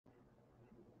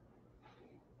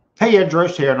Hey, Ed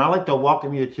Drost here, and I'd like to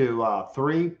welcome you to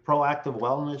three proactive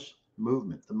wellness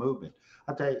movement. The movement.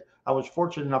 I tell you, I was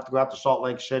fortunate enough to go out to Salt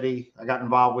Lake City. I got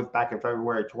involved with back in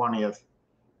February 20th,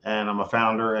 and I'm a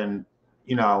founder. And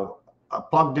you know, I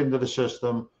plugged into the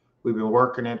system. We've been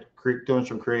working it, doing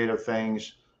some creative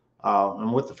things,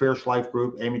 and with the Fierce Life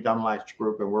group, Amy Dunlap's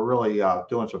group, and we're really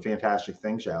doing some fantastic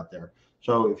things out there.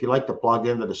 So if you'd like to plug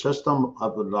into the system, I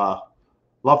would love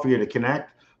for you to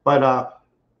connect. But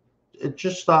it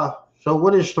just so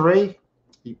what is three?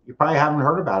 You probably haven't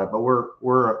heard about it, but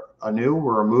we're a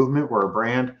movement, we're a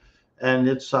brand, and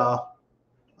it's I'd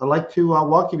like to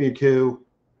welcome you to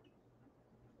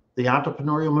the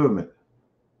entrepreneurial movement.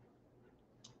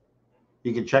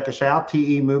 You can check us out,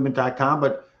 TEMovement.com.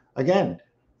 But again,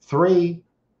 three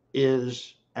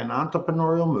is an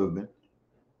entrepreneurial movement.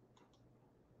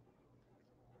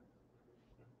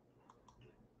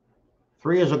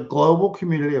 Three is a global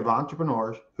community of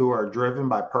entrepreneurs who are driven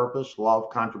by purpose, love,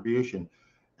 contribution.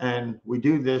 And we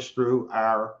do this through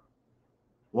our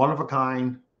one of a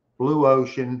kind blue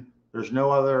ocean. There's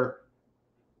no other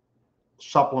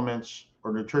supplements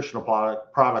or nutritional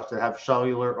products that have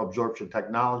cellular absorption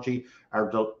technology.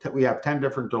 We have 10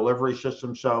 different delivery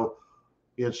systems. So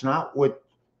it's not what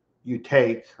you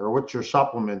take or what your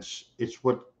supplements, it's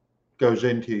what goes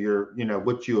into your,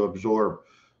 what you absorb.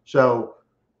 So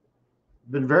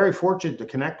been very fortunate to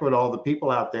connect with all the people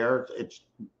out there. It's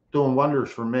doing wonders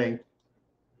for me.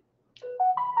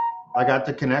 I got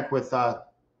to connect with Daniel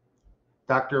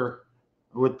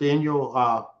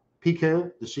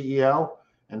Piku, the CEO,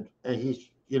 and he's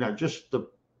you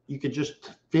could just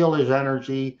feel his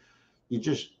energy. You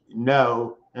just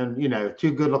know, and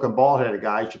two good-looking bald-headed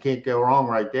guys, you can't go wrong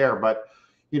right there. But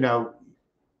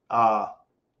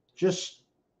just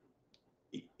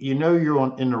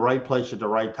you're in the right place at the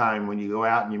right time when you go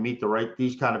out and you meet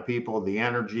these kind of people, the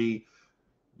energy,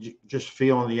 just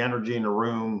feeling the energy in the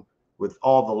room with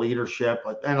all the leadership,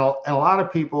 and a lot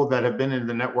of people that have been in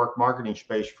the network marketing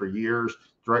space for years,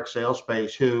 direct sales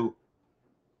space, who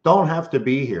don't have to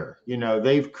be here.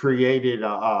 They've created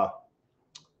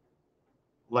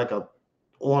like a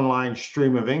online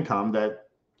stream of income that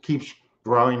keeps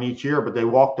growing each year, but they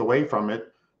walked away from it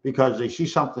because they see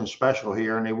something special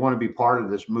here and they want to be part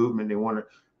of this movement. They want to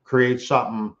create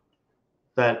something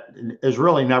that has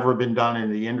really never been done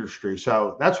in the industry.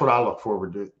 So that's what I look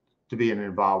forward to being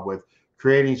involved with,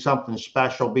 creating something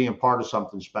special, being part of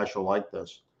something special like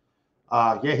this.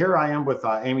 Here I am with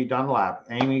Amy Dunlap.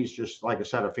 Amy's just, like I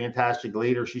said, a fantastic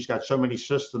leader. She's got so many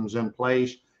systems in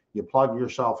place. You plug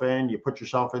yourself in, you put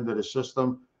yourself into the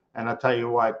system, and I tell you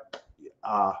what,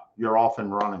 you're off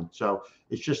and running. So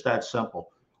it's just that simple.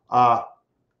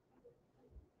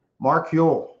 Mark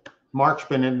Huell. Mark's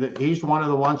been he's one of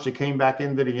the ones that came back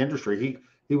into the industry.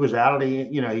 He was out of the,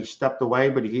 he stepped away,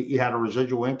 but he had a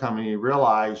residual income and he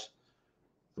realized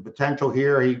the potential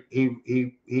here.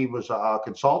 He was a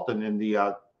consultant in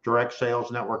the direct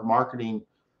sales network marketing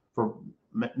for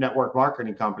network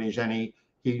marketing companies. And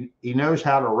he knows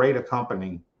how to rate a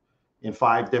company in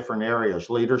 5 different areas: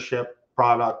 leadership,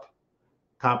 product,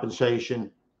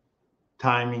 compensation,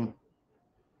 timing,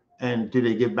 and do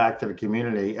they give back to the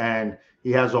community. And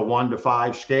he has a 1 to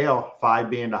 5 scale, 5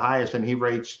 being the highest, and he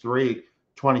rates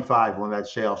 25 on that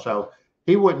scale. So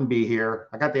he wouldn't be here.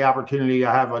 I got the opportunity.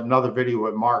 I have another video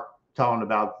with Mark telling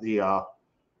about the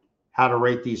how to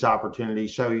rate these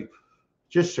opportunities. So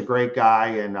just a great guy,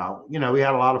 and we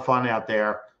had a lot of fun out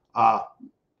there.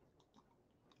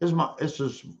 This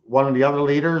is one of the other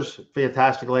leaders,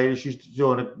 fantastic lady. She's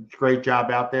doing a great job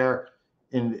out there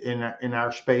in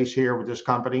our space here with this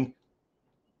company.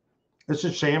 This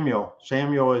is Samuel.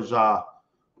 Samuel is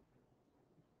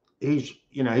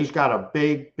he's got a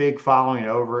big following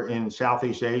over in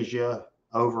Southeast Asia,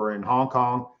 over in Hong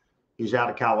Kong. He's out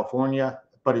of California,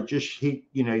 but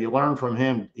you learn from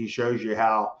him. He shows you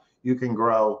how you can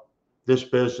grow this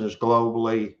business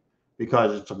globally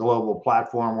because it's a global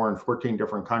platform. We're in 14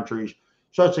 different countries.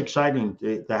 So it's exciting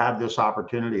to have this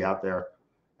opportunity out there.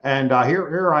 And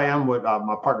here I am with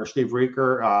my partner, Steve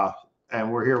Reeker,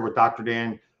 and we're here with Dr.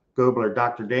 Dan Gobler.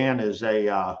 Dr. Dan is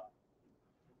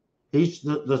he's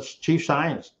the chief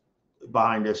science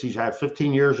behind this. He's had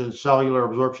 15 years in cellular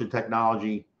absorption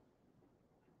technology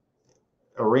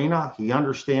arena. He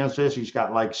understands this. He's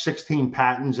got like 16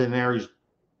 patents in there. He's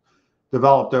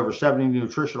developed over 70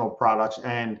 nutritional products.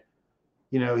 And,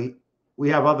 we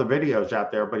have other videos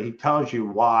out there, but he tells you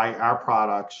why our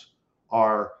products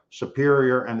are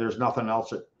superior and there's nothing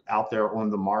else out there on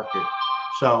the market.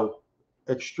 So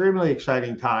extremely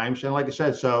exciting times. And like I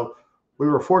said, so we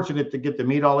were fortunate to get to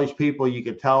meet all these people. You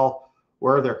could tell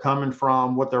where they're coming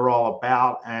from, what they're all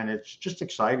about, and it's just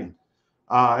exciting.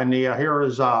 Here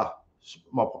is,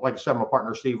 like I said, my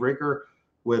partner Steve Rieker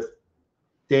with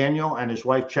Daniel and his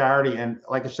wife Charity, and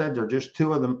like I said, they're just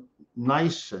two of the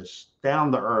nicest,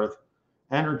 down to earth,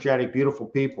 energetic, beautiful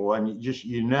people, and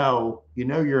you know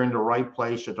you're in the right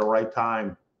place at the right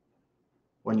time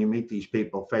when you meet these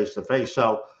people face to face.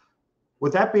 So,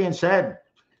 with that being said,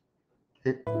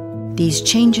 these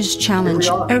changes challenge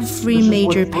every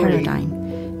major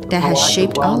paradigm that has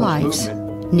shaped our lives,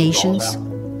 nations,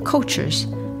 cultures,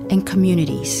 and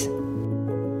communities.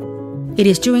 It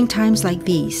is during times like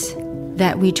these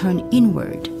that we turn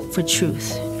inward for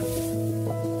truth.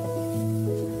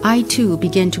 I too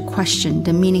began to question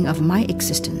the meaning of my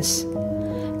existence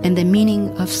and the meaning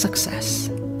of success.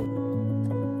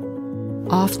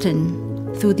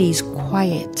 Often, through these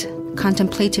quiet,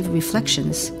 contemplative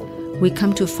reflections, we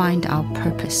come to find our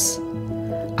purpose,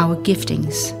 our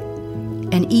giftings,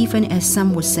 and even, as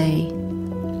some would say,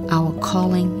 our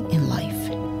calling in life.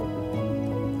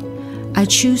 I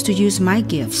choose to use my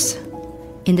gifts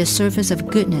in the service of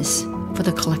goodness for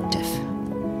the collective.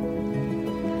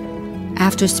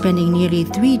 After spending nearly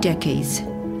 3 decades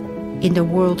in the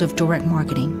world of direct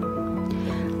marketing,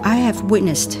 I have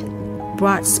witnessed a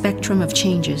broad spectrum of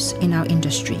changes in our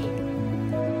industry.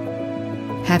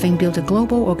 Having built a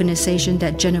global organization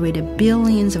that generated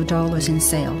billions of dollars in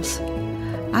sales,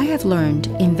 I have learned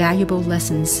invaluable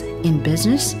lessons in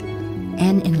business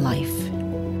and in life.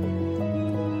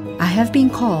 I have been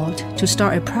called to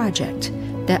start a project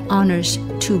that honors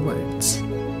 2 words: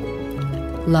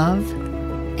 love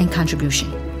and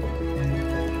contribution.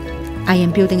 I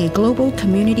am building a global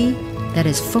community that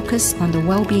is focused on the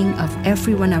well-being of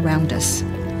everyone around us,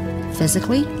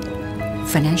 physically,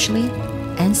 financially,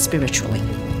 and spiritually.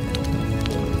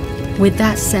 With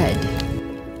that said,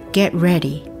 get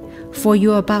ready, for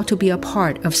you're about to be a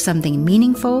part of something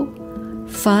meaningful,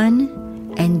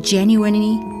 fun, and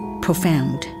genuinely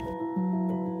profound.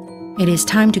 It is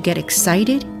time to get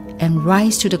excited and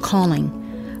rise to the calling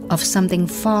of something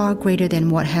far greater than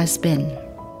what has been.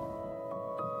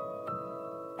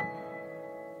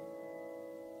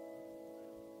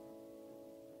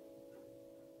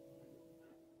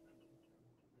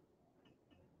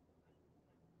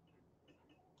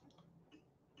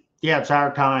 Yeah, it's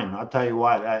our time. I'll tell you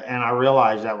what. And I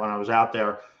realized that when I was out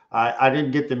there, I didn't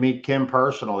get to meet Kim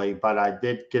personally, but I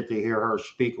did get to hear her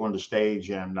speak on the stage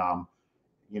and,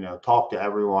 talk to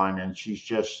everyone. And you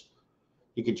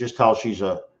could just tell she's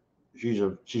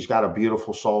got a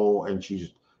beautiful soul, and she's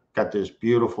got this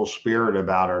beautiful spirit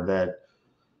about her that,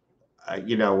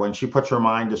 when she puts her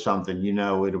mind to something,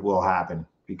 it will happen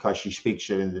because she speaks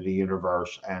it into the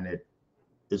universe and it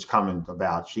is coming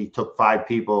about. She took 5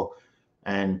 people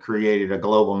and created a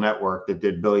global network that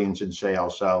did billions in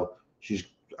sales. So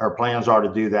her plans are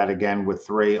to do that again with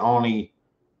 3, only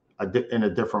in a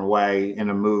different way,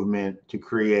 in a movement to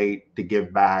create, to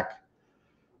give back,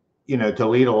 to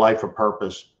lead a life of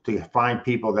purpose, to find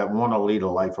people that want to lead a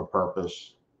life of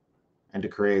purpose, and to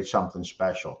create something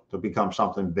special, to become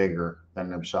something bigger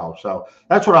than themselves. So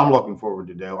that's what I'm looking forward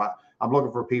to do. I'm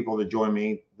looking for people to join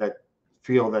me that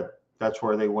feel that that's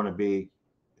where they want to be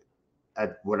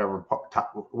at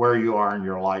where you are in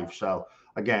your life. So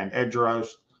again, Ed Drost,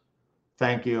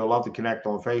 thank you. I love to connect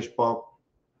on Facebook.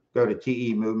 Go to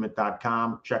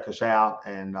TEMovement.com, check us out.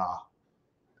 And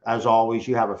as always,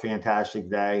 you have a fantastic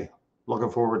day. Looking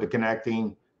forward to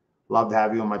connecting. Love to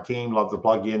have you on my team. Love to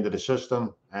plug you into the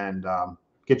system and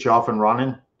get you off and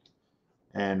running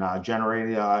and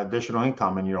generate additional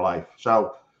income in your life.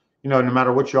 So, no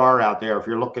matter what you are out there, if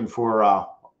you're looking for a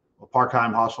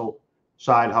part-time hustle,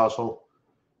 side hustle,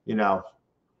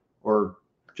 or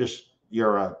just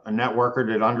you're a networker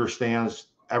that understands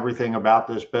everything about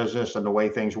this business and the way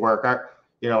things work.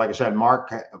 Like I said, Mark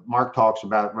talks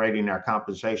about rating our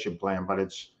compensation plan, but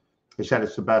he said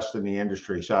it's the best in the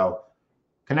industry. So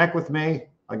connect with me.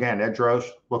 Again, Ed Drost,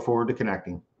 look forward to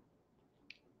connecting.